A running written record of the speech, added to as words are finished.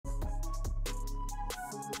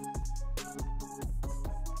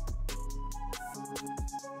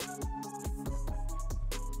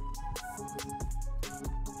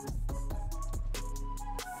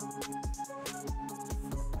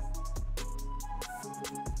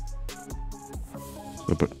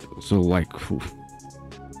So like,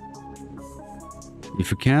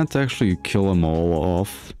 if you can't actually kill them all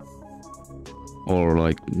off, or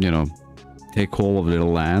like, you know, take all of their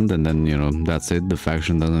land and then, you know, that's it, the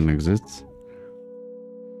faction doesn't exist,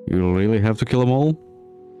 you really have to kill them all?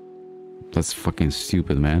 That's fucking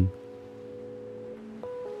stupid, man.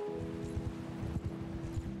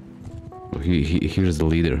 Oh, here's the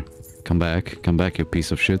leader. Come back, you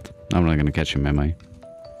piece of shit. I'm not gonna catch him, am I?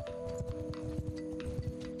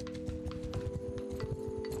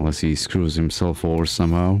 Unless he screws himself over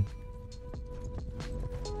somehow.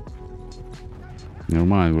 Never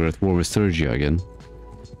mind, we're at war with Sergia again.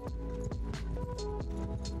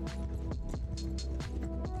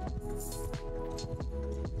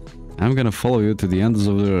 I'm gonna follow you to the ends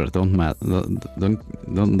of the earth. Doesn't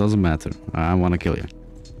matter. I wanna kill you.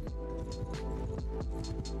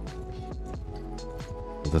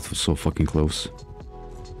 That was so fucking close.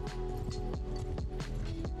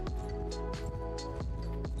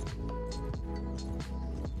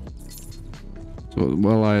 So,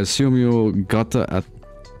 well, I assume you got at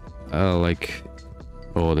like,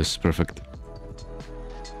 oh, this is perfect.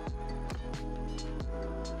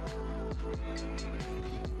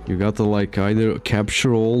 You got to like either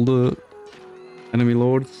capture all the enemy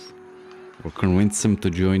lords, or convince them to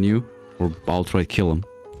join you, or outright kill them.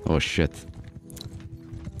 Oh shit.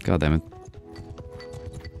 God damn it.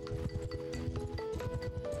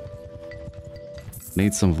 I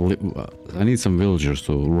need some villagers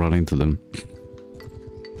to run into them.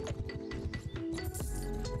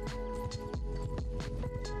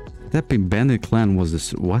 That bandit clan was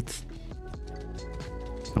this... What?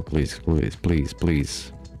 Oh, please, please, please,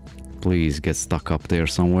 please. Please get stuck up there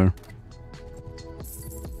somewhere.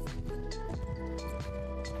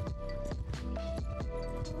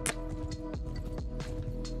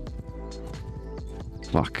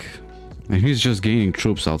 Fuck. And he's just gaining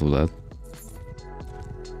troops out of that.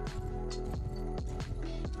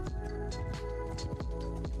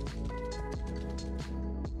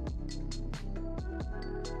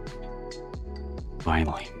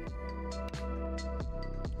 Finally.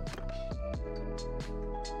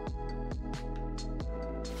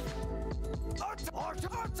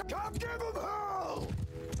 Give him hell!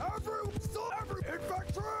 Every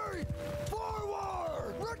infantry!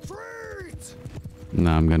 Forward! Retreat!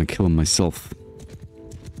 Nah, I'm gonna kill him myself.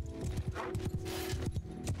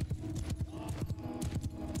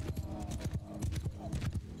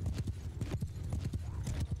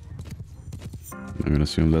 I'm gonna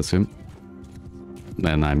assume that's him.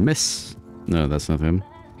 And I miss. No, that's not him.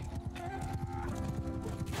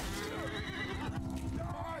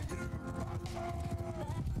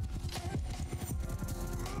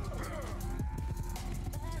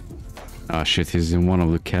 Ah shit, he's in one of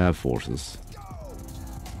the cav forces.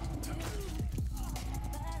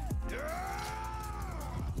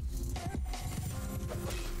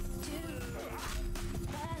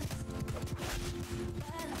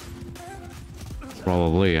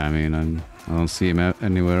 Probably, I mean, I don't see him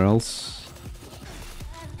anywhere else.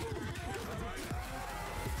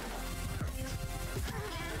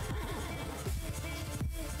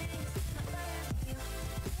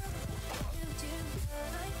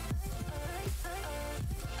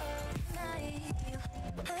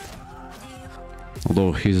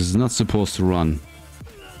 Although he's not supposed to run.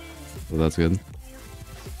 So that's good.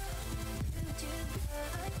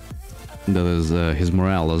 That is, his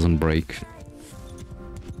morale doesn't break.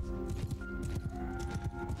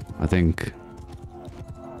 I think.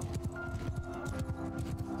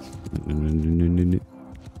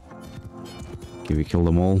 Can we kill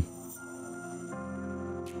them all?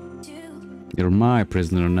 You're my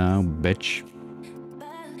prisoner now, bitch.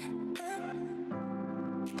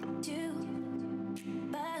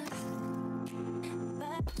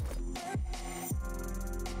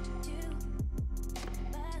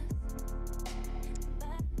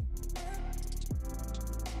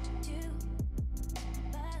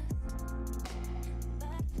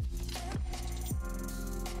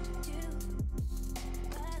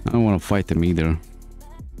 I don't want to fight them either.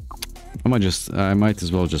 I might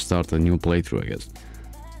as well just start a new playthrough, I guess.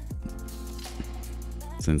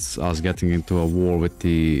 Since us getting into a war with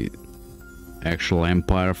the actual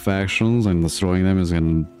Empire factions and destroying them is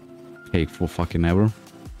gonna take for fucking ever.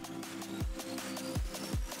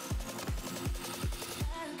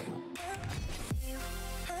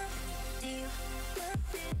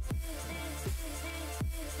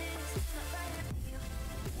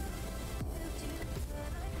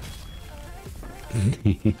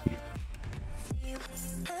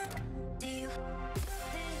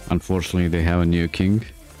 Unfortunately, they have a new king.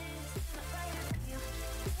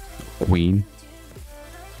 Queen.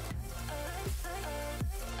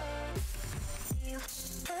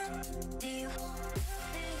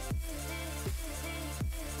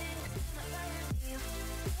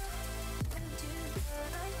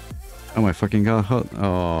 Oh my fucking god.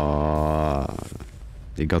 Oh,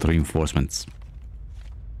 they got reinforcements.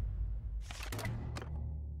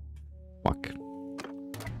 Fuck.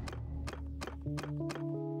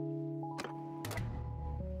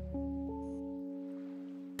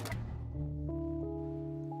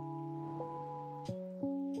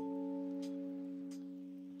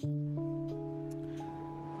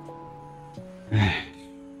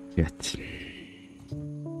 Shit.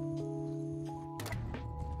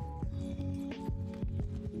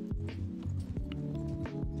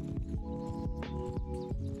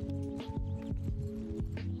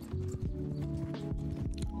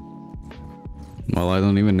 Well, I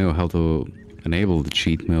don't even know how to enable the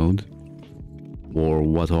cheat mode or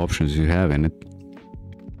what options you have in it.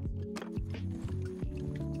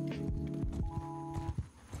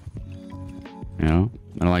 You know,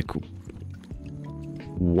 and like,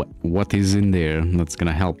 what is in there that's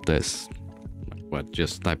gonna help this? What,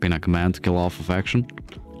 just type in a command to kill off a faction?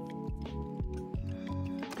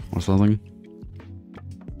 Or something?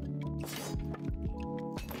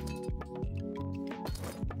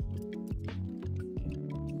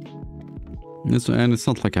 And it's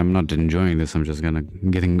not like I'm not enjoying this, I'm just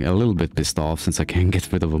getting a little bit pissed off since I can't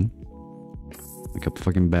get rid of them. Like a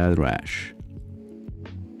fucking bad rash.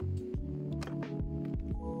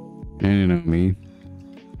 And you know me,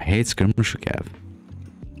 I hate skirmisher cav.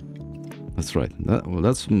 That's right.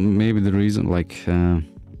 That's maybe the reason. Like,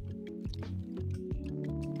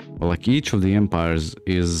 well, like each of the empires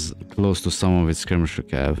is close to some of its skirmisher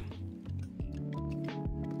cav.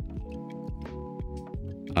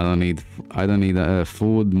 I don't need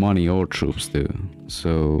food, money, or troops too.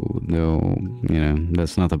 So no, you know,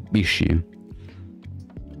 that's not an issue.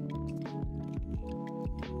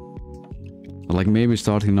 Like maybe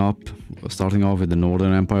starting off with the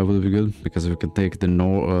Northern Empire would be good, because if we can take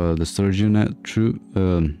the Sturgeon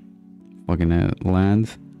fucking land,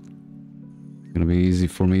 it's gonna be easy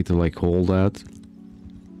for me to like hold that.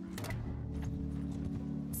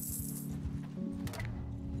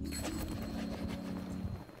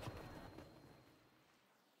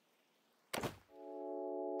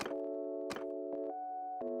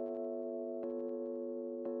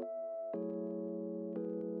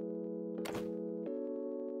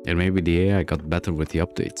 And maybe the AI got better with the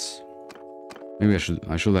updates. Maybe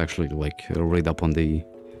I should actually like read up on the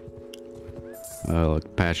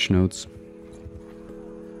like patch notes.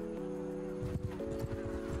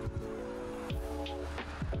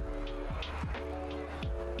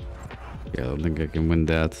 Yeah, I don't think I can win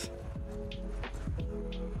that.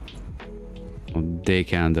 Oh, they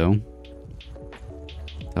can though.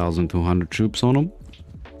 1,200 troops on them.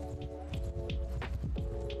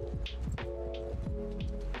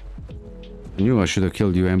 I knew I should have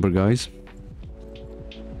killed you, Ember guys.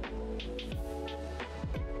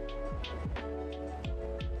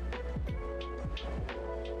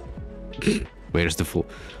 Where's the full?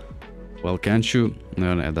 Well, can't you?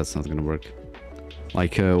 No, that's not gonna work.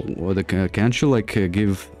 Like, can't you like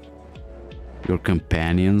give your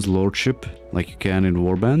companions lordship like you can in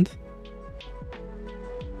Warband?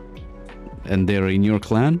 And they're in your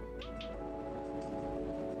clan?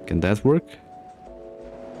 Can that work?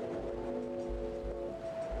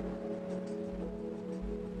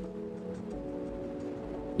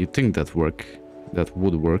 You'd think that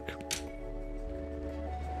would work.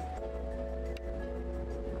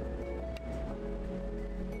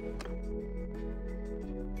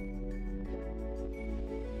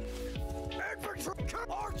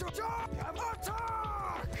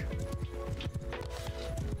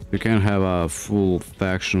 You can't have a full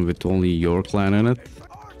faction with only your clan in it.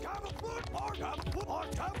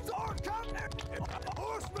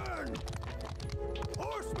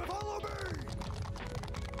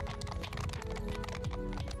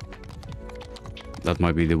 That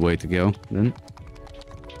might be the way to go, then.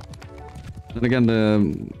 Then again,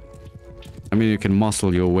 I mean, you can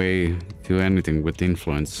muscle your way to anything with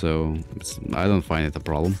influence, so I don't find it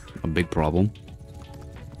a big problem.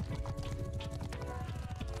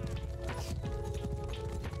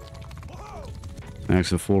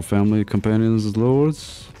 Next, 4 family companions as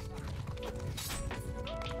lords.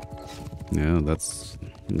 Yeah, that's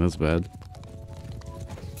bad.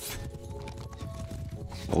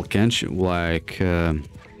 Well, can't you like?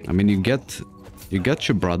 I mean, you get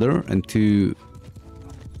your brother and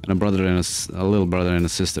a brother and a little brother and a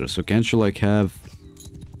sister. So can't you like have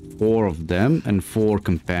 4 of them and 4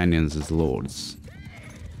 companions as lords?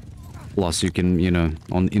 Plus, you can, you know,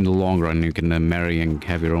 in the long run, you can marry and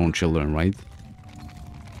have your own children, right?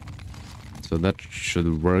 So that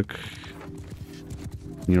should work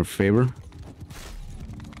in your favor.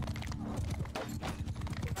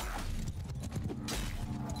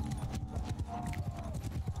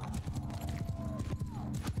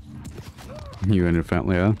 You and your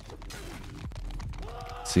family, yeah?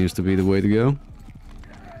 Seems to be the way to go.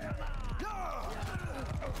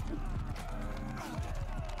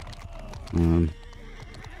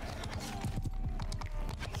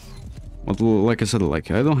 But like I said, like,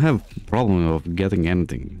 I don't have problem of getting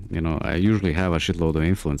anything. You know, I usually have a shitload of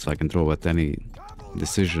influence I can throw at any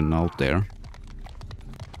decision out there.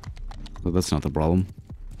 So that's not a problem.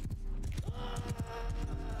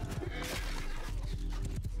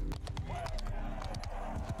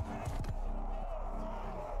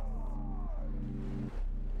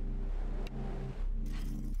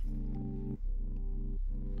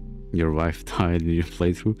 Your wife died in your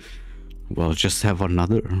playthrough? Well, just have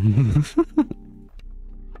another.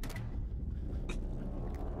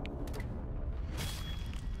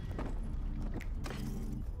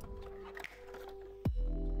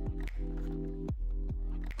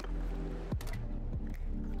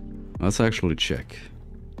 Let's actually check.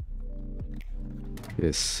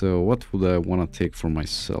 Okay, so what would I want to take for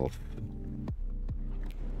myself?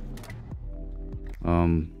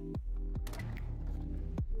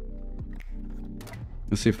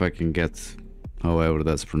 Let's see if I can get however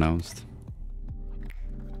that's pronounced.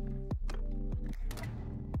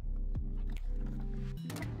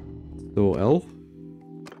 So L?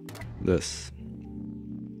 This.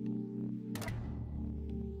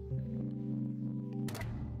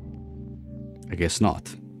 I guess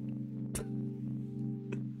not.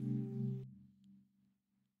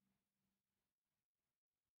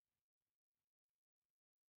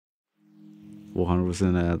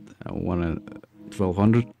 $400% at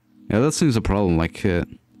 1200. Yeah, that seems a problem. Like, I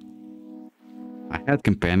had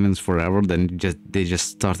companions forever, then they just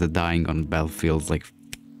started dying on battlefields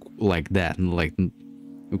like that, and like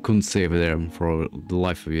you couldn't save them for the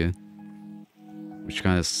life of you, which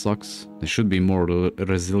kind of sucks. They should be more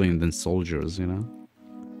resilient than soldiers, you know.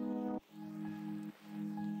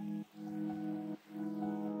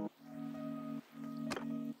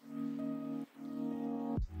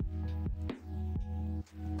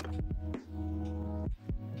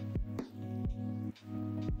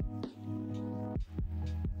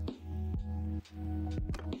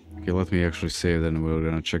 Okay, let me actually save, then we're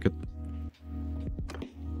gonna check it.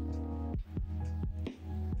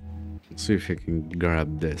 Let's see if I can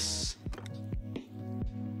grab this.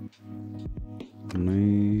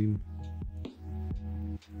 Name.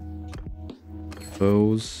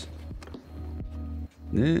 Foes.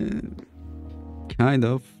 Yeah, kind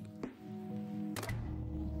of.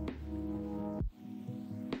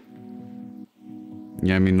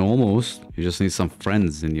 Yeah, I mean, almost. You just need some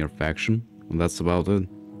friends in your faction, and that's about it.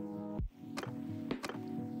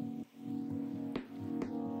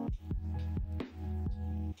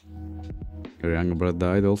 Your younger brother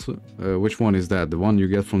died also. Which one is that? The one you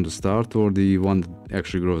get from the start, or the one that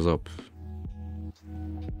actually grows up?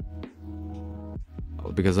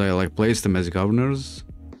 Because I like placed them as governors,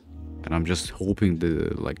 and I'm just hoping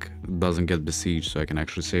the like doesn't get besieged, so I can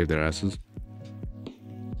actually save their asses.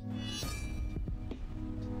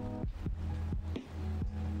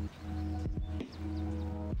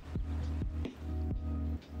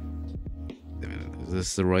 Is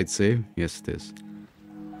this the right save? Yes, it is.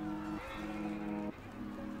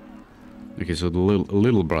 Okay, so the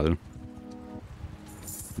little brother.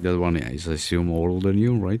 The other one is, I assume, older than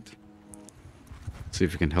you, right? See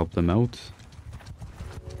if we can help them out.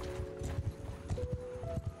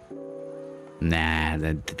 Nah,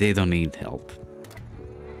 they don't need help.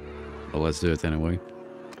 Well, let's do it anyway.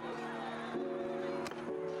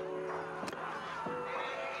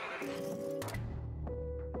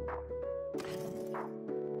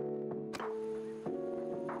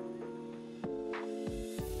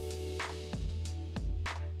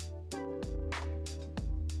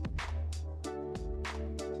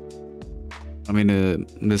 I mean,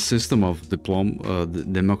 the system of the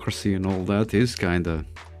democracy and all that is kind of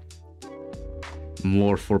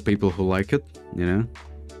more for people who like it, you know?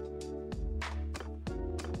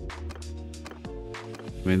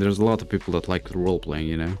 I mean, there's a lot of people that like role-playing,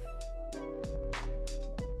 you know?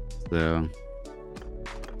 So...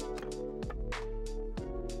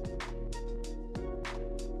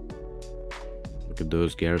 look at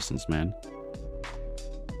those garrisons, man.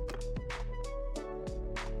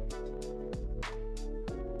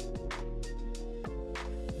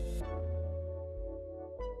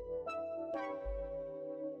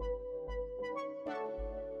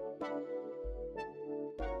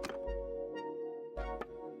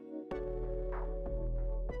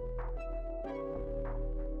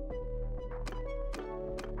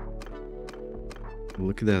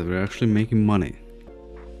 Look at that, we're actually making money.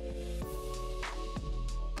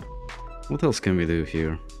 What else can we do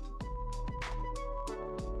here?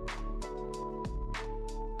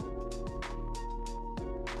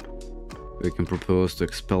 We can propose to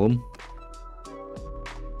expel them.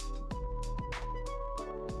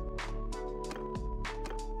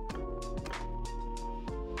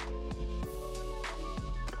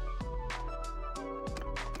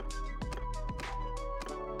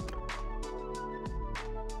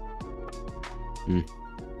 Hmm.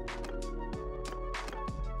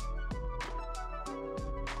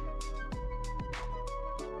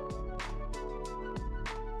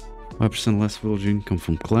 5% less village income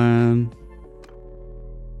from clan.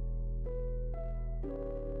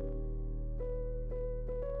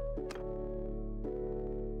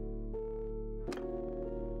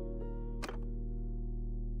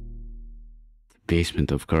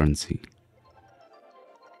 Basement of currency.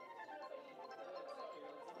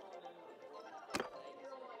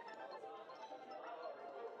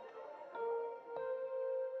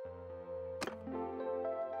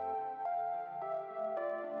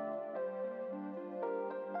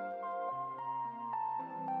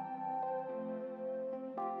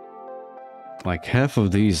 Like half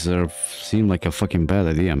of these seem like a fucking bad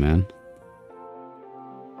idea, man.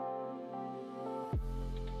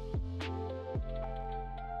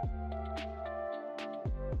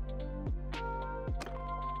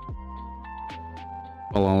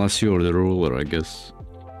 Well, unless you're the ruler, I guess.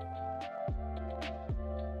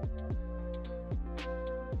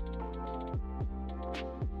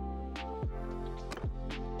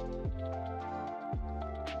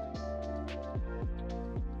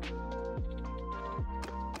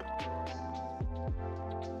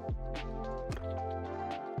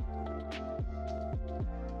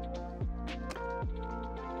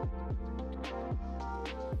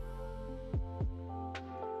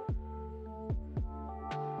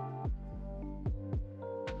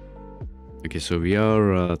 Okay, so we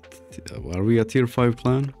are we a tier 5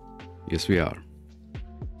 clan? Yes, we are.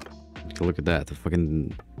 Okay, look at that, a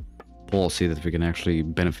fucking policy that we can actually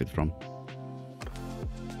benefit from.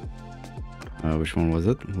 Which one was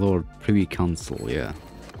it? Lord Privy Council, yeah.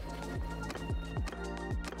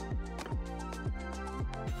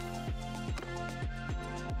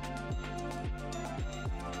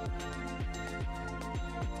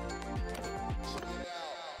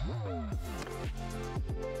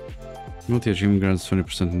 Multi-achievement grants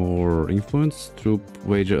 20% more influence. Troop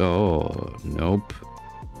wage. Oh, nope.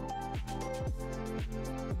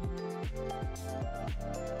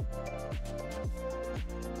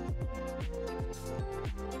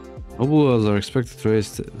 Nobles are expected to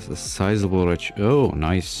raise a sizable rich. Oh,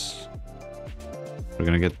 nice. We're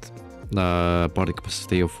gonna get the party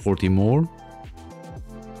capacity of 40 more.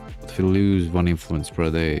 But we lose 1 influence per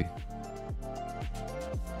day.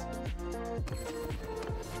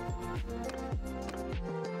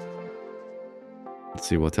 Let's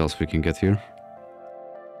see what else we can get here.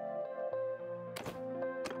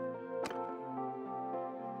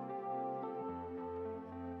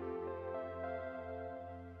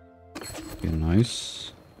 Okay,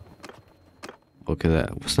 nice. Look at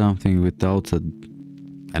that. Something without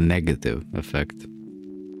a negative effect.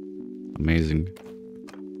 Amazing.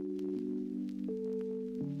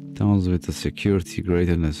 Towns with a security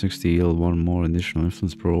greater than 60 yield 1 more additional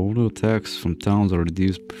influence per order. Attacks from towns are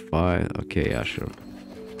reduced by 5. Okay, yeah, sure.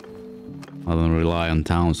 I don't rely on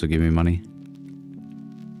towns to give me money.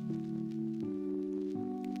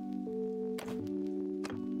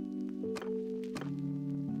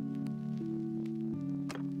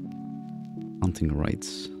 Hunting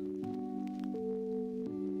rights.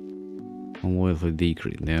 Unloyalty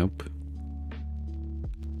decrease. Nope.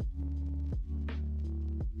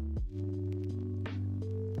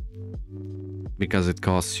 Because it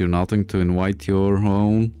costs you nothing to invite your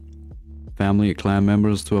own family, clan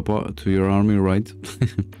members to your army, right?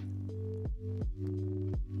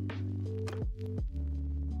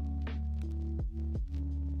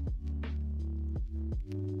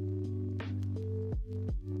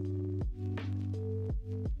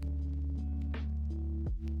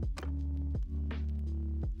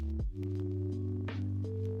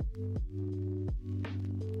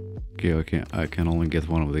 Okay, I can only get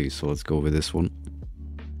one of these, so let's go with this one.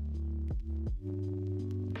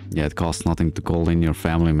 Yeah, it costs nothing to call in your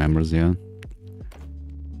family members, yeah.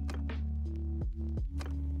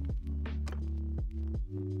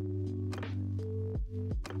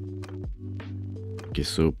 Okay,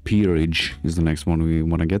 so peerage is the next one we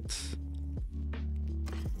want to get.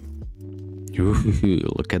 Ooh,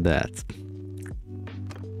 look at that.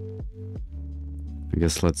 I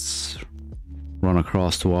guess let's run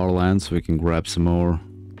across to our land so we can grab some more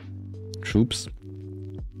troops.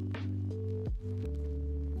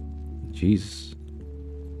 Jesus.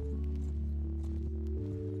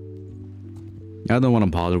 I don't want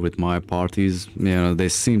to bother with my parties. You know, they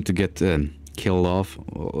seem to get killed off.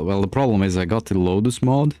 Well, the problem is I got the Lotus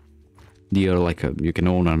mod. They are like you can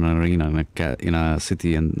own an arena in a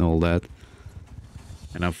city and all that.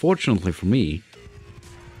 And unfortunately for me,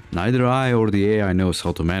 neither I or the AI knows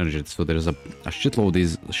how to manage it. So there's a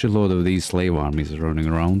shitload of these slave armies running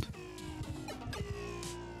around,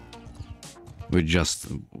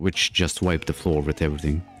 which just wipe the floor with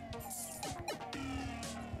everything.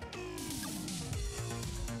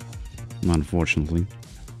 Unfortunately.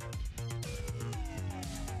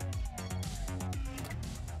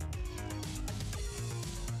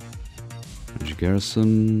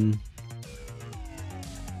 Garrison.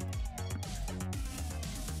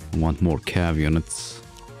 Want more cav units.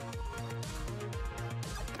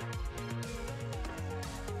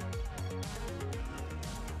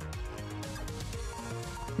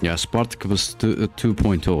 Yeah, Spartacus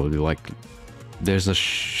 2.0. Like, there's a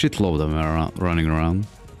shitload of them running around.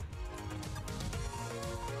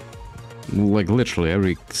 Like, literally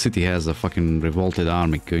every city has a fucking revolted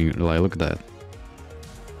army going. Like, look at that.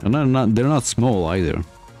 And they're not small either.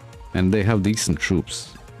 And they have decent troops,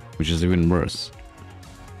 which is even worse.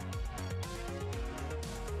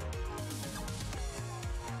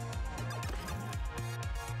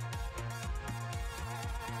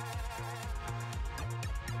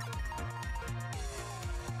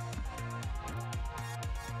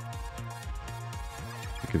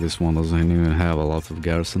 Okay, this one doesn't even have a lot of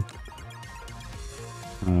garrison.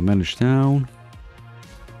 Manage town.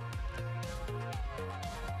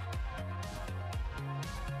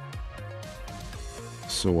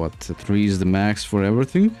 So what, 3 is the max for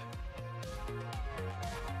everything?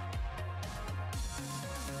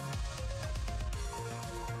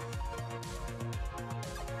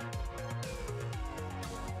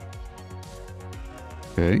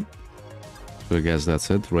 Okay. So I guess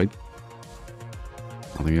that's it, right?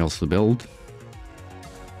 Nothing else to build.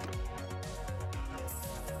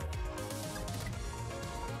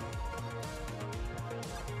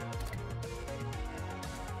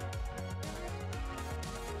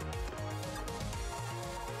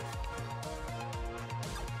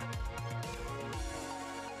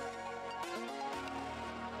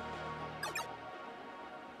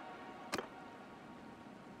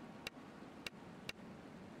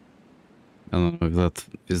 I don't know if that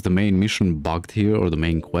is the main mission bugged here or the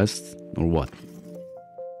main quest or what.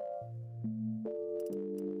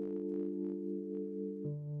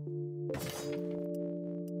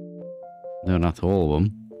 No, not all of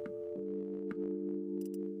them.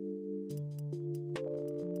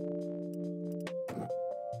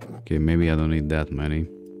 Okay, maybe I don't need that many.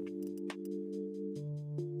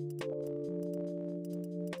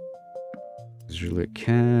 It's really a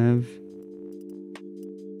cav.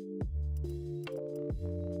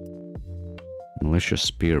 Malicious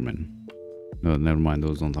Spearmen. No, never mind,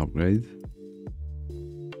 those don't upgrade.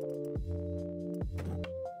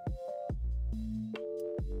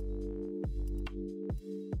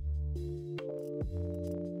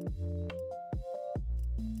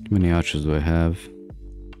 How many archers do I have?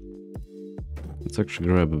 Let's actually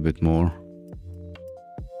grab a bit more.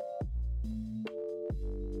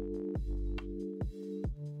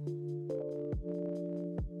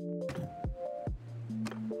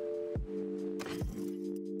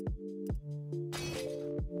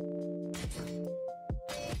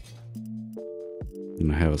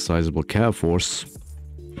 And I have a sizable cav force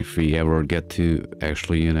if we ever get to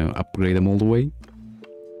actually, you know, upgrade them all the way.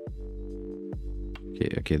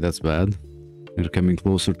 Okay, that's bad. They're coming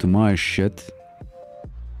closer to my shit.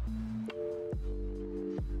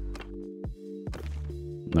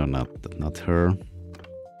 No, not her.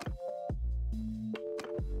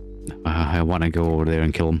 I want to go over there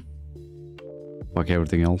and kill him. Fuck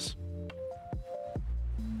everything else.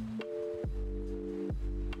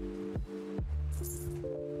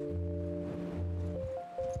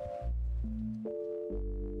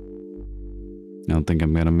 I don't think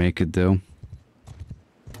I'm gonna make it though.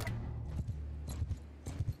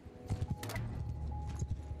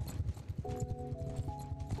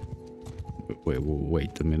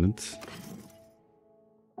 Wait a minute.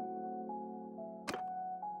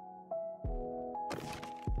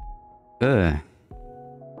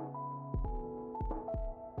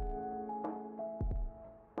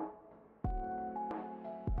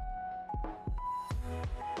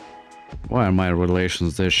 Why are my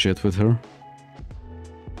relations this shit with her?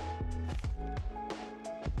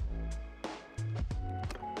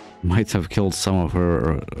 Might have killed some of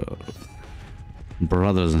her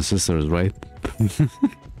brothers and sisters, right? Okay,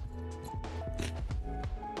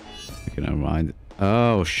 never mind.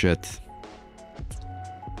 Oh shit.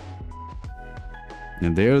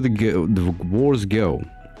 And there the wars go.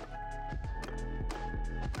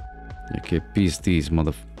 Okay, peace these Oh,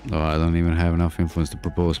 I don't even have enough influence to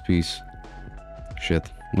propose peace.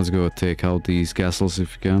 Shit. Let's go take out these castles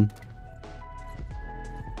if you can.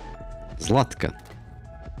 Zlatka.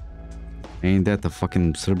 Ain't that a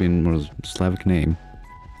fucking Serbian or Slavic name?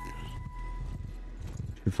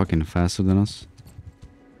 You're fucking faster than us.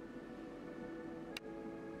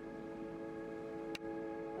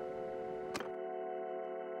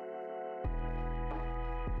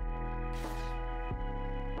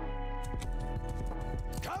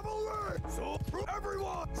 Cavalry!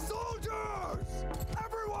 Everyone! Soldiers!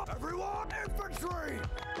 Everyone! Infantry!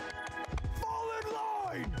 Fall in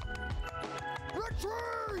line!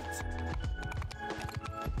 Retreat!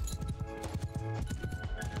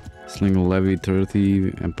 Sling Levy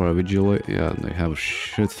 30 Empire Vigilate. Yeah, they have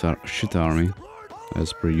shit army.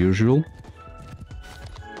 As per usual.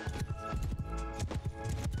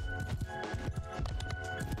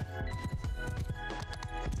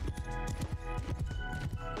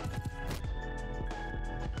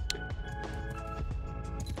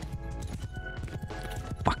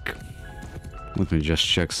 Fuck. Let me just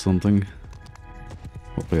check something.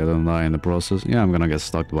 Hopefully I don't die in the process. Yeah, I'm gonna get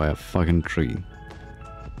stuck by a fucking tree.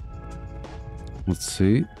 Let's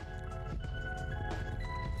see.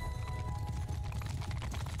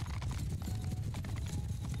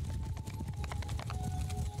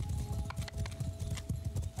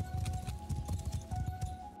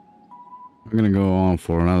 I'm gonna go on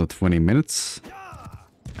for another 20 minutes.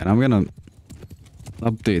 And I'm gonna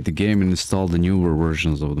update the game and install the newer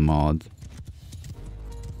versions of the mod.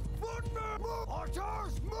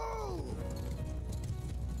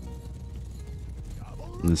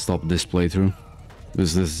 And stop this playthrough.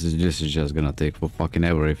 Because this is just gonna take for fucking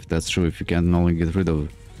ever if that's true, if you can only get rid of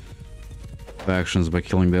factions by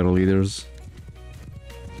killing their leaders.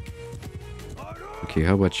 Okay,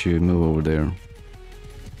 how about you move over there?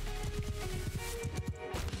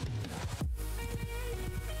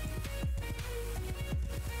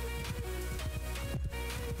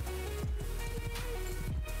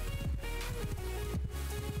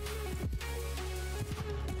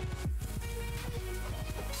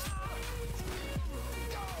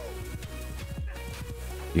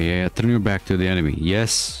 Yeah, turn your back to the enemy.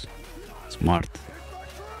 Yes. Smart.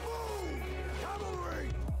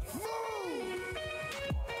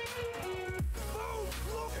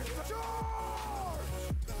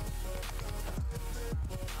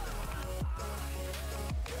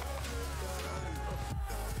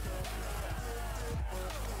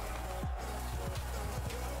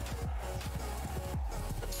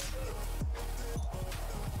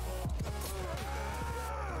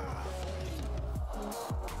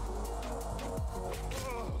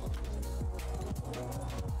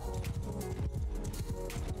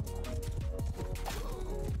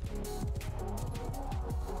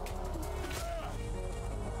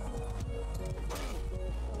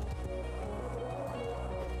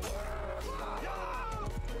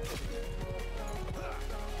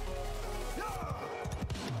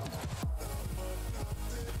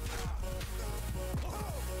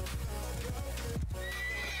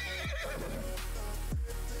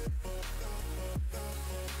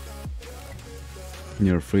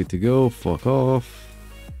 You're free to go, fuck off.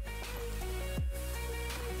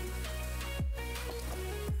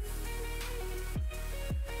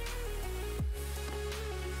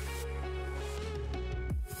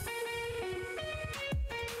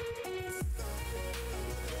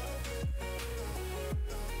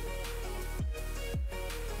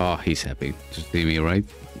 Oh, he's happy to see me, right?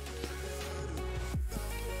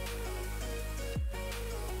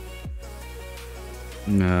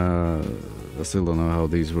 I still don't know how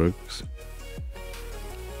these works.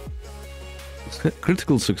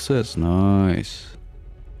 Critical success, nice.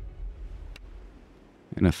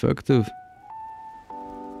 Ineffective.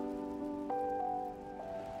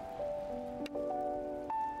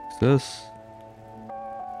 Success.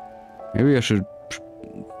 Maybe I should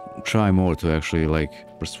try more to actually like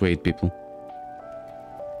persuade people.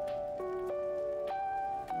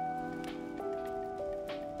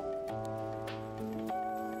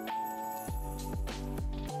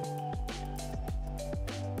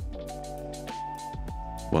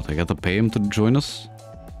 What, I gotta pay him to join us?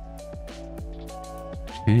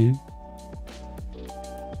 Okay.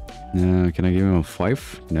 Can I give him a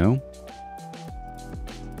 5? No.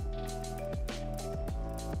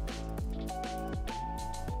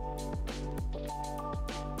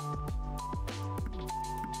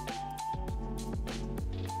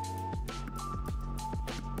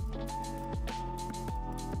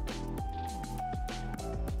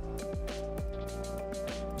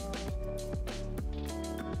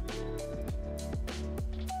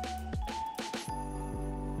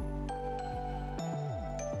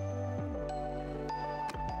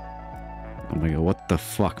 Oh my god, what the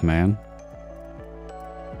fuck, man?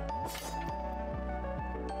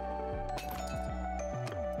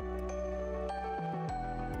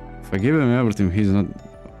 If I give him everything, he's not...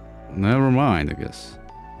 Never mind, I guess.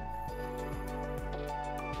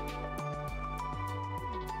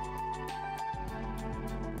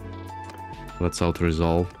 Let's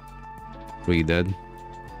out-resolve. 3 dead.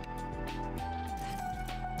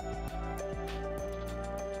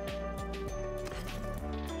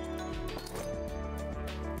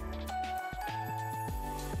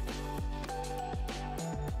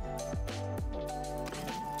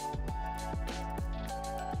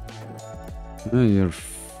 You're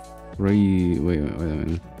free. Wait a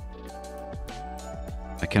minute.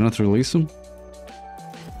 I cannot release him?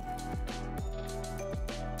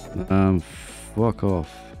 Fuck off.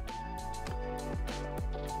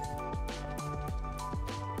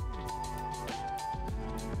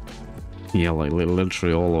 Yeah, like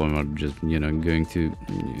literally all of them are just, you know, going to,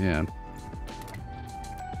 yeah.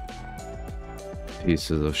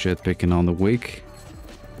 Pieces of shit picking on the wake.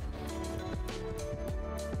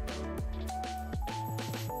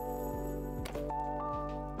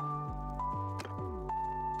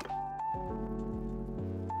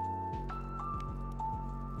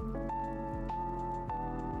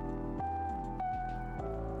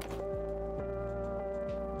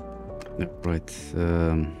 Right,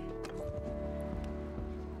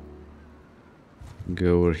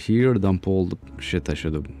 go over here, dump all the shit. I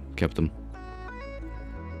should have kept them.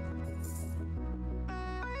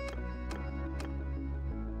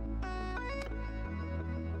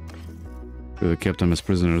 Should have kept them as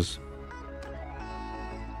prisoners.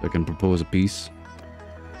 I can propose a peace.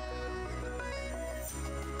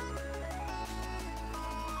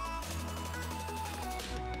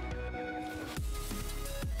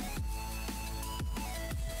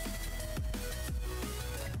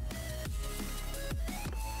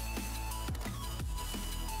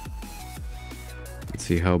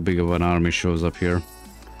 See how big of an army shows up here.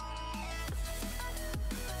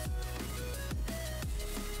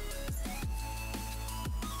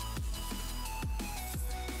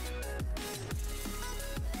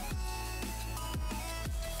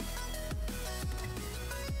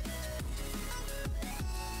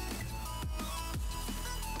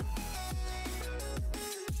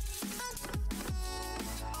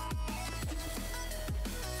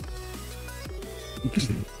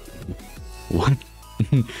 What?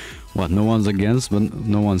 What, no one's against, but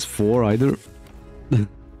no one's for either? Yeah,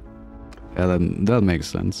 that makes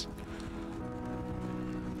sense.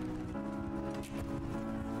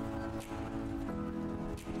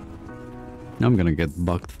 I'm gonna get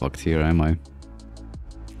bucked fucked here, am I?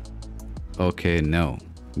 Okay, no.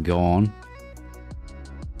 Go on.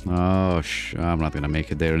 Oh, I'm not gonna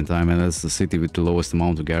make it there in time, and that's the city with the lowest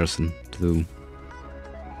amount of garrison, too.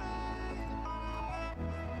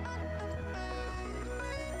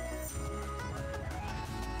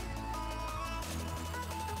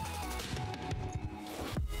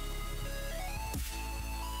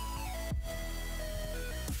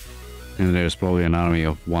 And there's probably an army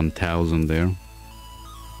of 1,000 there.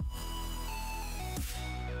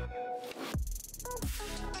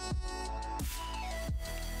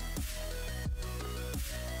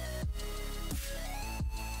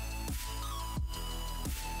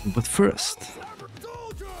 But first...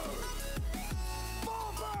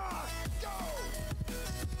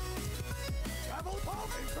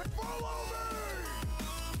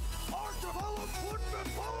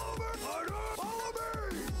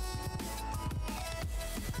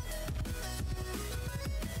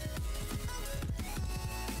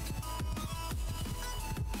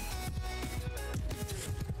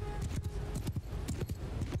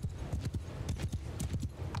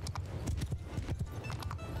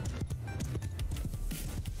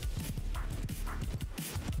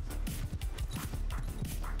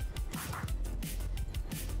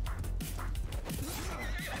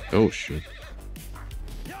 Oh shit.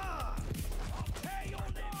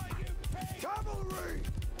 Cavalry!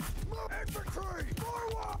 Infantry!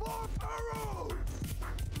 Forward! Arrows!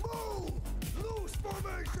 Move! Loose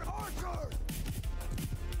formation! Archers!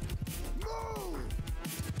 Move!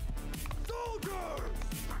 Soldiers!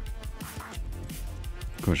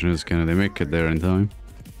 Question is, can they make it there in time?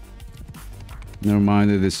 Never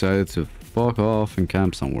mind, they decided to fuck off and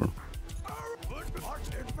camp somewhere.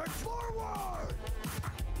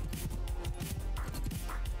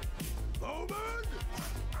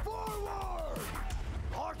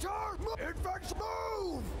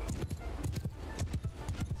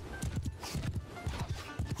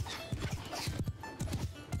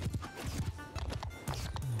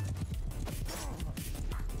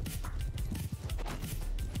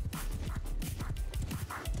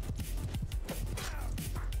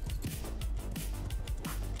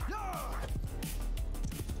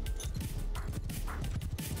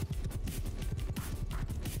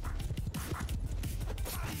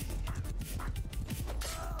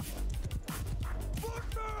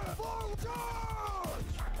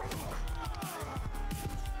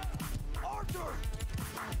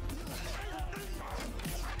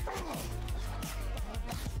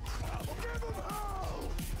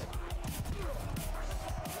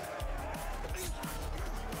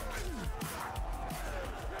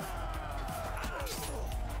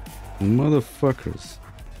 Motherfuckers.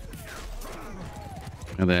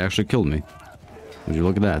 And they actually killed me. Would you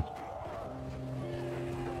look at that?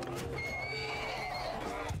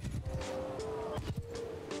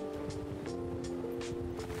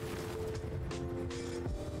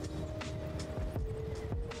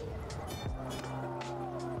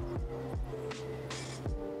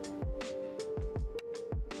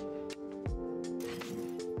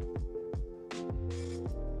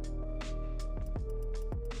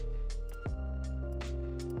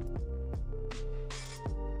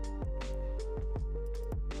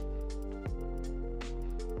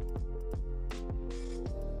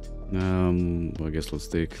 I guess let's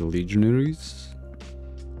take legionaries.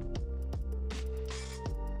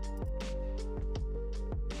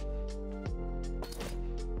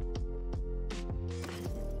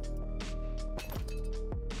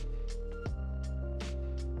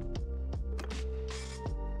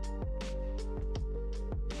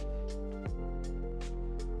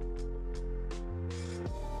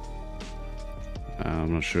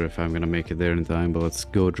 I'm not sure if I'm gonna make it there in time, but let's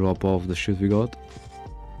go drop off the shit we got.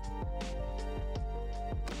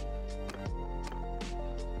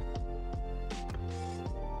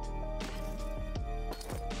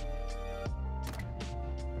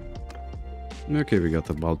 Okay, we got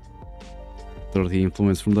about 30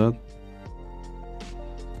 influence from that.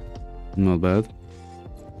 Not bad.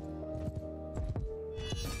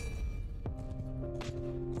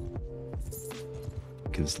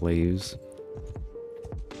 Fucking slaves.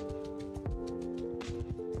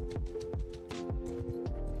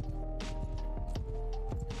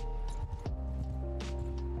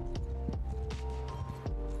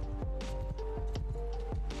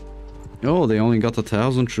 Oh, they only got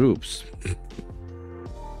 1,000 troops.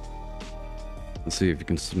 Let's see if you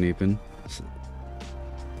can sneak in.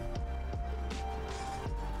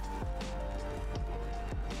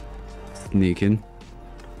 Sneak in.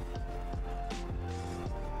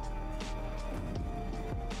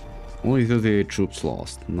 Only 38 troops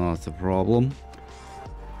lost. Not a problem.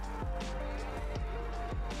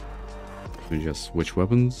 We just switch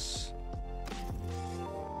weapons.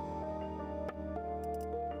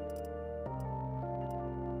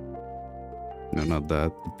 No, not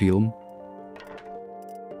that. Peel them.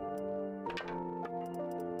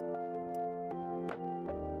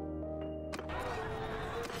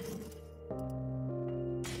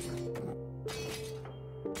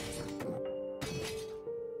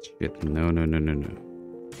 Shit, no.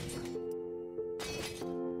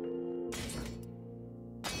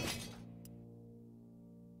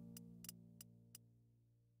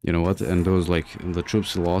 You know what? And those, like, the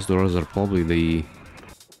troops lost, those are probably the,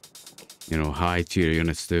 you know, high tier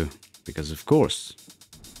units too. Because of course,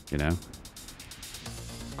 you know,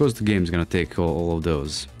 of course the game's gonna take all of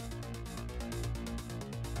those.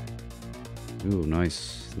 Ooh,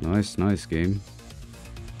 nice game.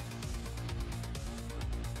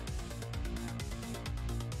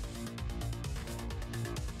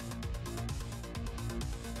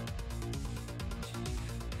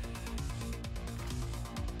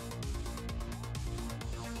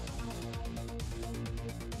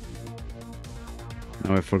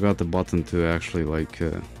 Oh, I forgot the button to actually, like,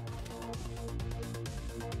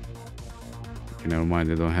 never mind,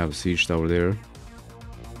 they don't have a siege tower there.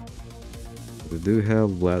 They do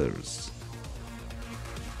have ladders.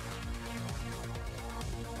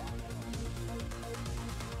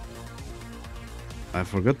 I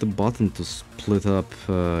forgot the button to split up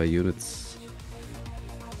units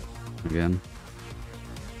again.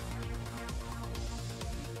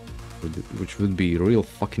 Which would be real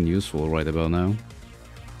fucking useful right about now.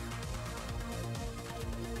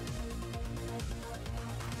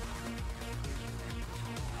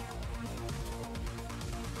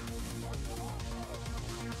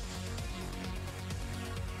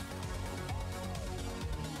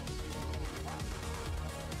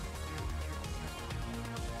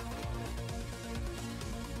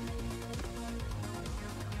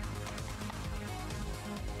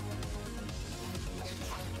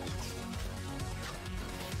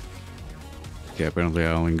 Okay, apparently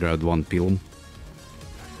I only grabbed one pylon.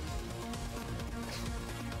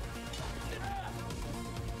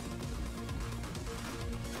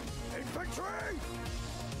 Infantry!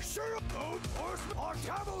 Shield! Horsemen!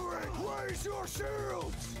 Artillery! Raise your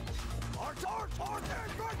shields!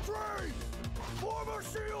 Infantry! Form a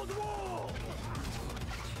shield wall!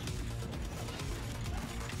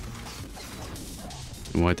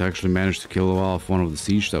 We might actually manage to kill off one of the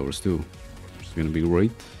siege towers too. Which is gonna be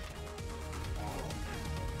great.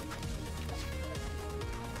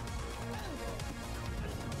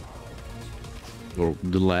 Or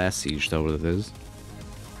the last siege tower, that is.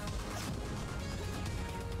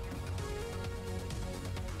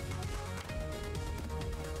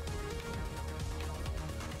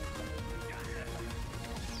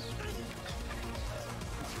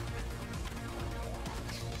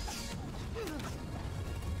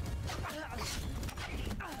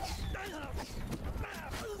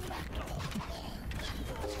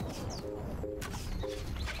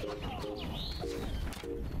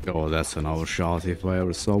 Oh, that's another shot if I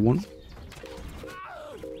ever saw one.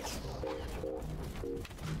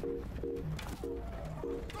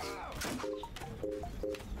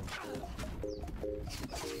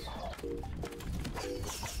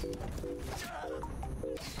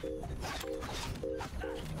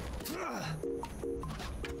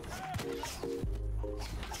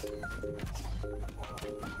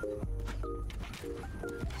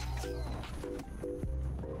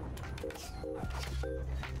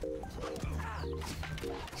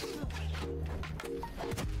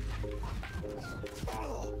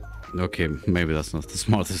 Okay, maybe that's not the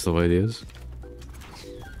smartest of ideas.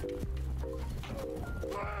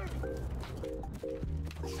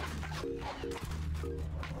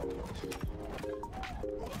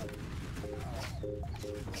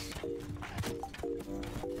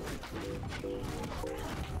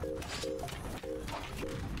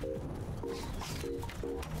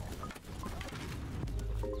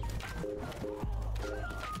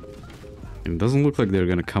 It doesn't look like they're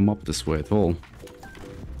gonna come up this way at all.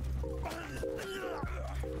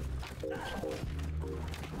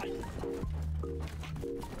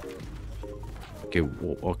 Okay,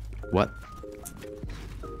 what?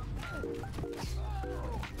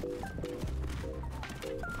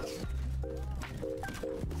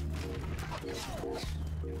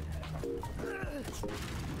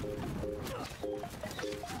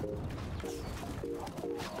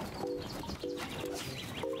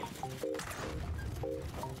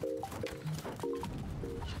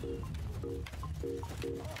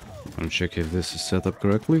 I'll check if this is set up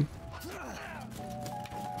correctly.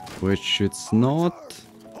 Which it's not.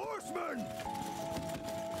 Horsemen!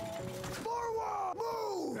 Forward!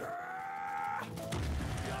 Move!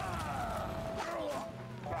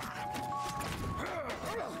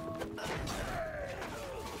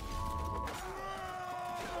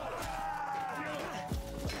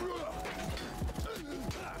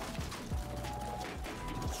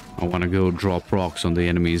 I want to go drop rocks on the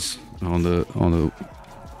enemies on the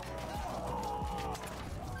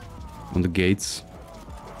gates.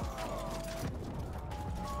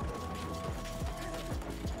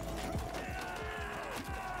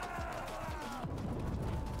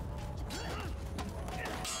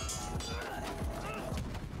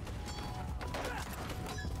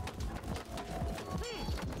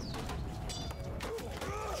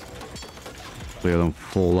 They don't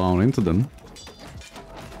fall down into them.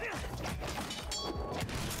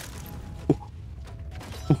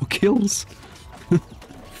 Oh, kills!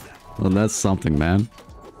 Well, that's something, man.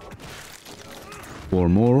 4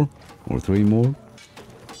 more, or 3 more.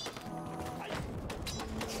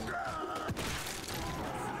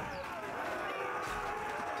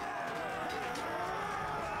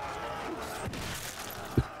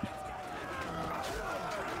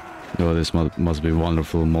 Oh, this must be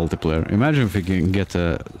wonderful multiplayer. Imagine if we can get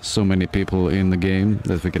so many people in the game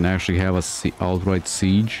that we can actually have a outright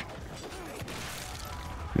siege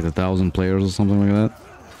with 1,000 players or something like that.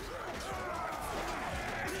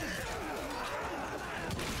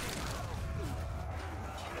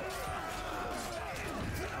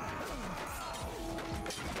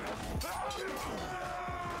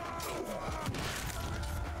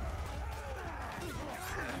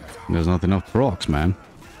 There's not enough rocks, man.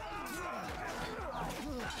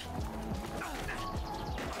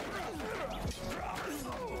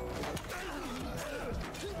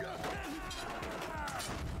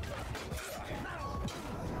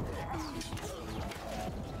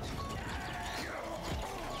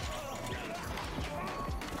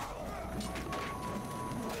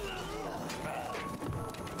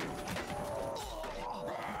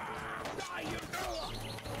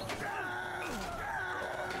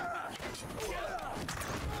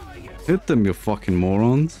 Hit them, you fucking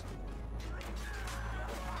morons.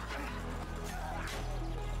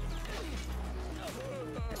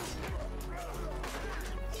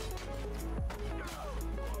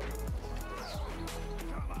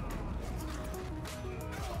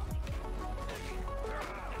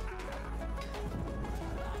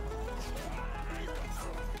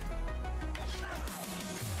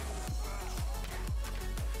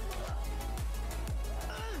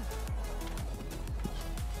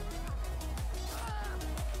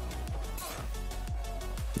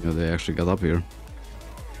 Yeah, they actually got up here.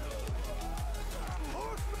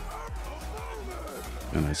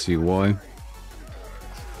 And I see why.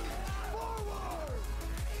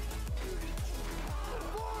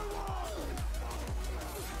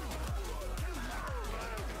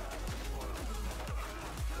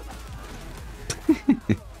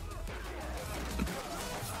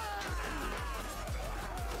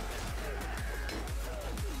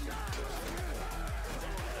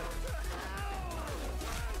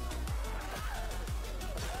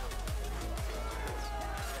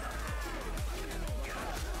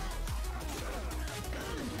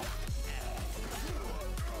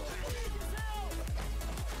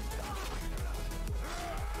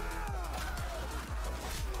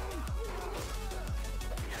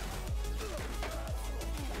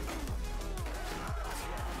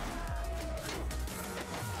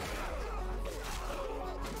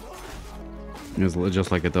 It's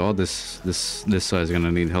just like I thought. This side is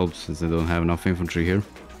gonna need help since they don't have enough infantry here.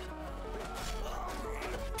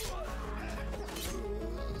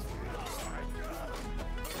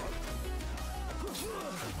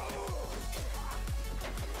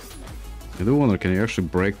 I do wonder, can you actually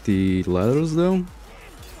break the ladders though?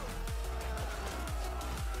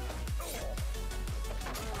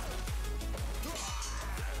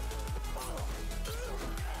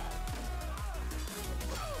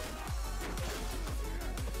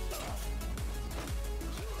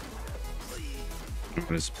 I'm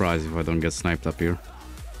really surprised if I don't get sniped up here.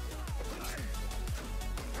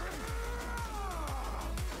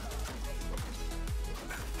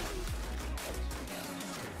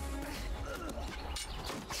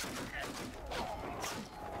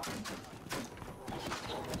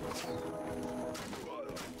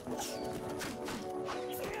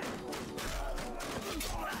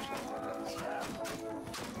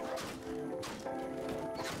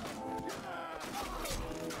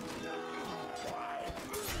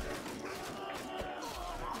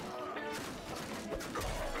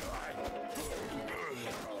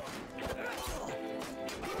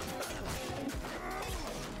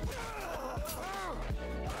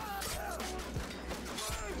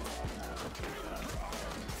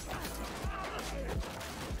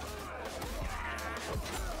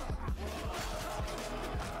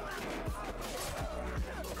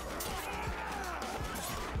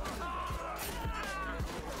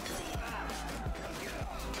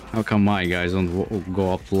 How come my guys don't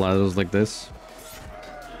go up the ladders like this?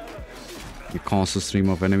 The constant stream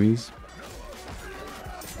of enemies.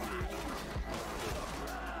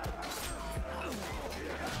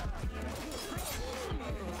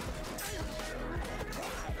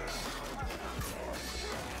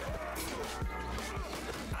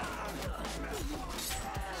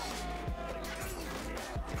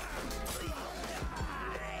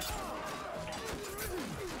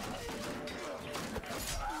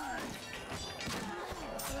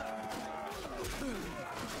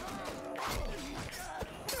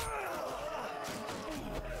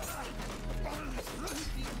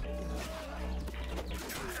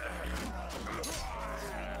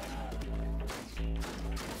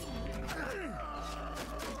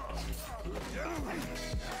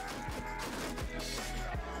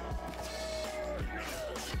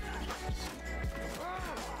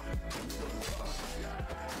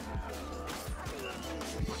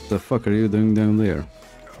 What the fuck are you doing down there?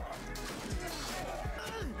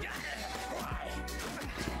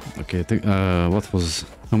 Okay, I think, what was,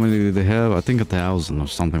 how many did they have? I think 1,000 or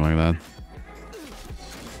something like that.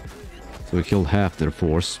 So we killed half their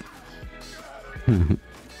force.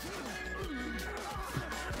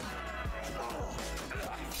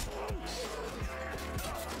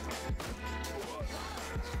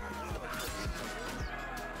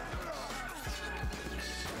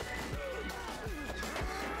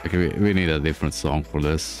 Okay, we need a different song for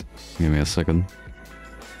this. Give me a second.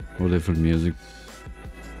 Or different music.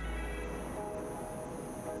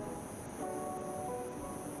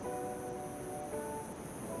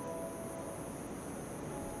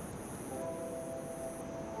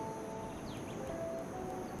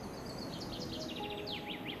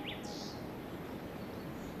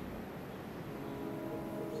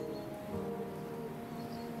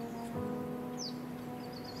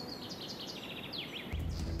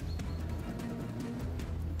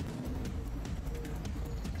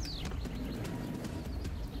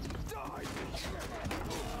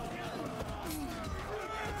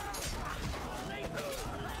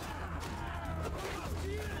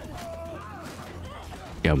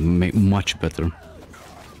 Yeah, much better.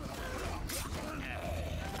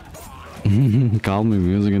 Calming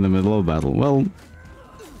music in the middle of battle. Well,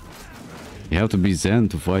 you have to be zen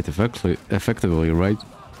to fight effectively, right?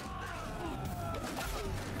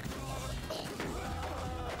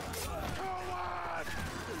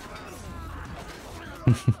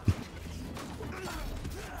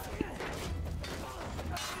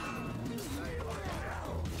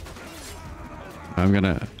 I'm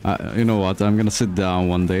gonna, you know what, I'm gonna sit down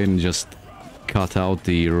one day and just cut out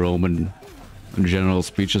the Roman general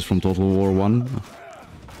speeches from Total War 1.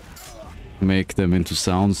 Make them into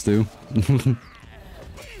sounds too.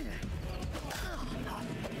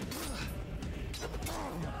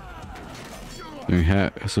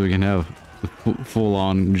 So we can have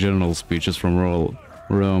full-on general speeches from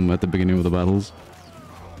Rome at the beginning of the battles.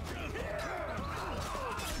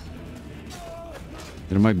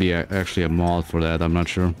 There might be actually a mod for that, I'm not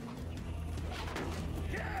sure.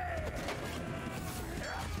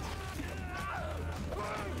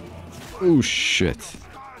 Oh shit.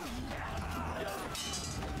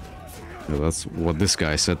 Yeah, that's what this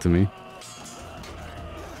guy said to me.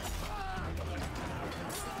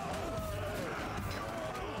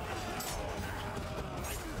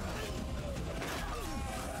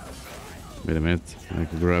 Wait a minute, I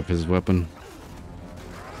can grab his weapon.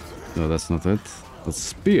 No, that's not it. That's a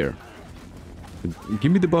spear.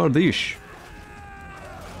 Give me the bardiche.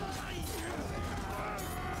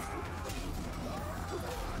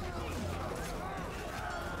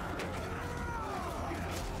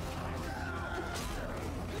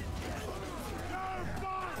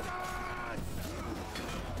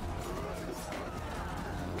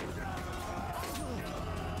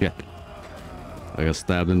 Yeah. I got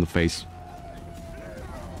stabbed in the face.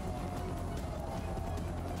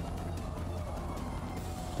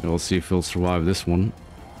 We'll see if he'll survive this one.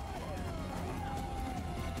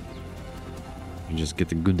 You just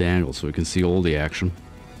get a good angle so we can see all the action.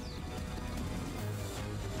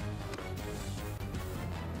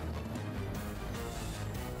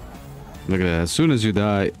 Look at that. As soon as you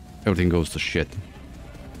die, everything goes to shit.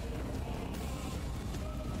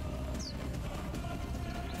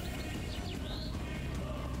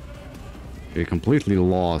 We completely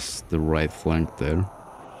lost the right flank there.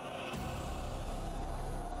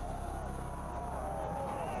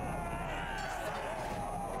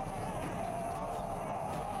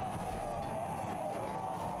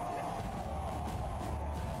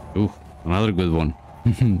 Ooh, another good one.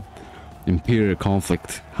 Imperial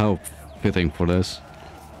conflict. How fitting for this.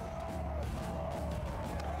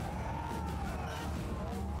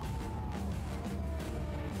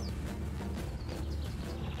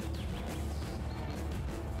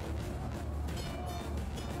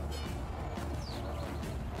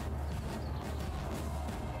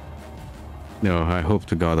 No, I hope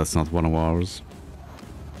to God that's not one of ours.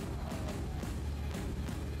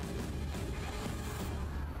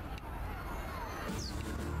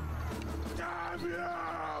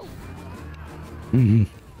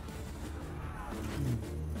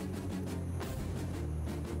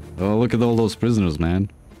 Oh, look at all those prisoners,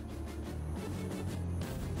 man.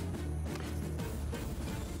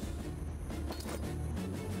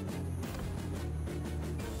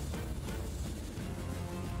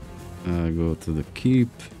 Go to the keep.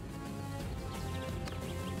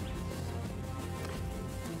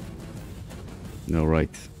 No, right.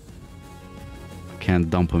 Can't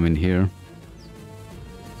dump him in here.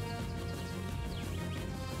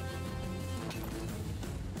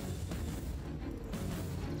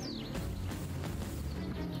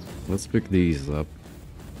 Let's pick these up.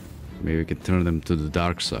 Maybe we could turn them to the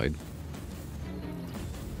dark side.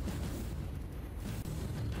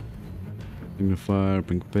 Fire,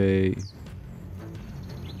 pink pay.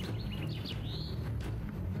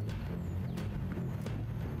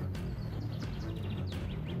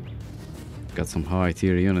 Got some high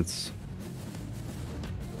tier units.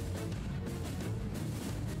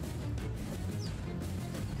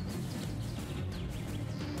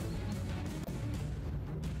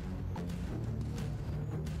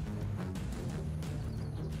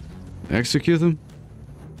 Execute them?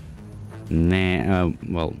 Nah,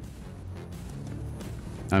 well,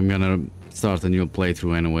 I'm gonna start a new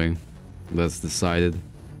playthrough anyway. That's decided.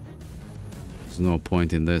 There's no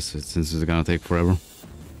point in this since it's gonna take forever.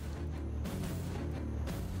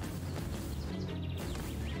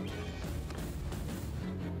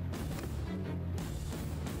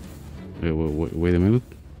 Wait a minute.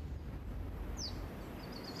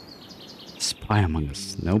 Spy among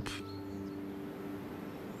us. Nope.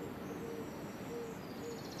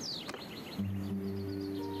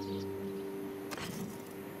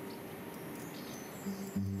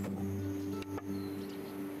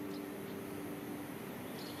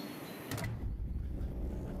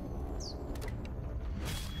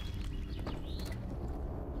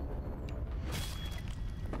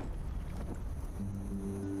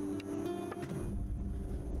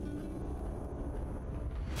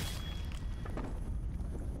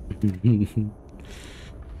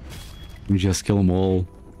 We just kill them all.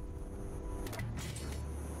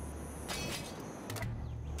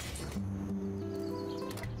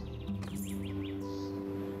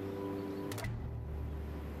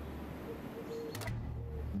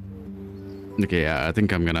 Okay, yeah, I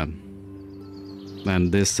think I'm gonna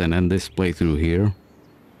end this and end this playthrough here.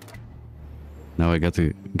 Now I got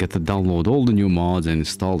to download all the new mods and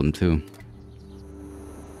install them too.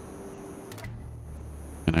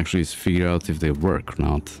 And actually figure out if they work or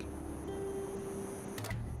not.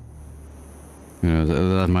 You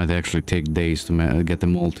know, that might actually take days to get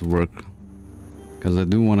them all to work. Because I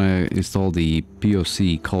do want to install the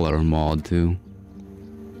POC color mod too.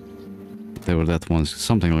 Whatever that one's,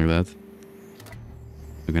 something like that.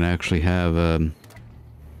 We're gonna actually have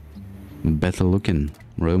better looking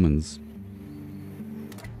Romans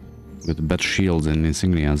with better shields and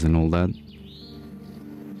insignias and all that.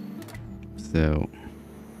 So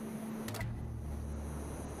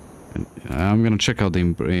I'm gonna check out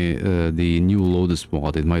the new Lotus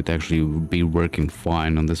mod. It might actually be working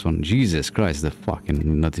fine on this one. Jesus Christ, the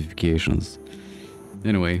fucking notifications.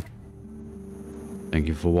 Anyway, thank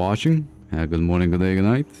you for watching. Good morning, good day, good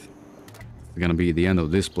night. It's gonna be the end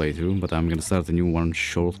of this playthrough, but I'm gonna start a new one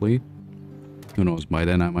shortly. Who knows, by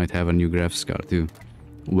then I might have a new graphics card too.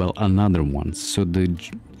 Well, another one. So the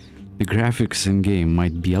graphics in game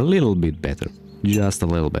might be a little bit better. Just a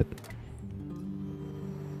little bit.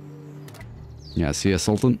 Yeah, see ya,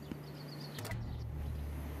 Sultan.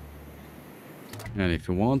 And if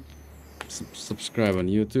you want, subscribe on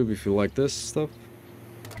YouTube if you like this stuff.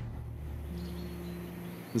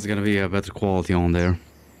 There's gonna be a better quality on there.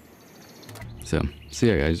 So, see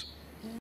ya, guys.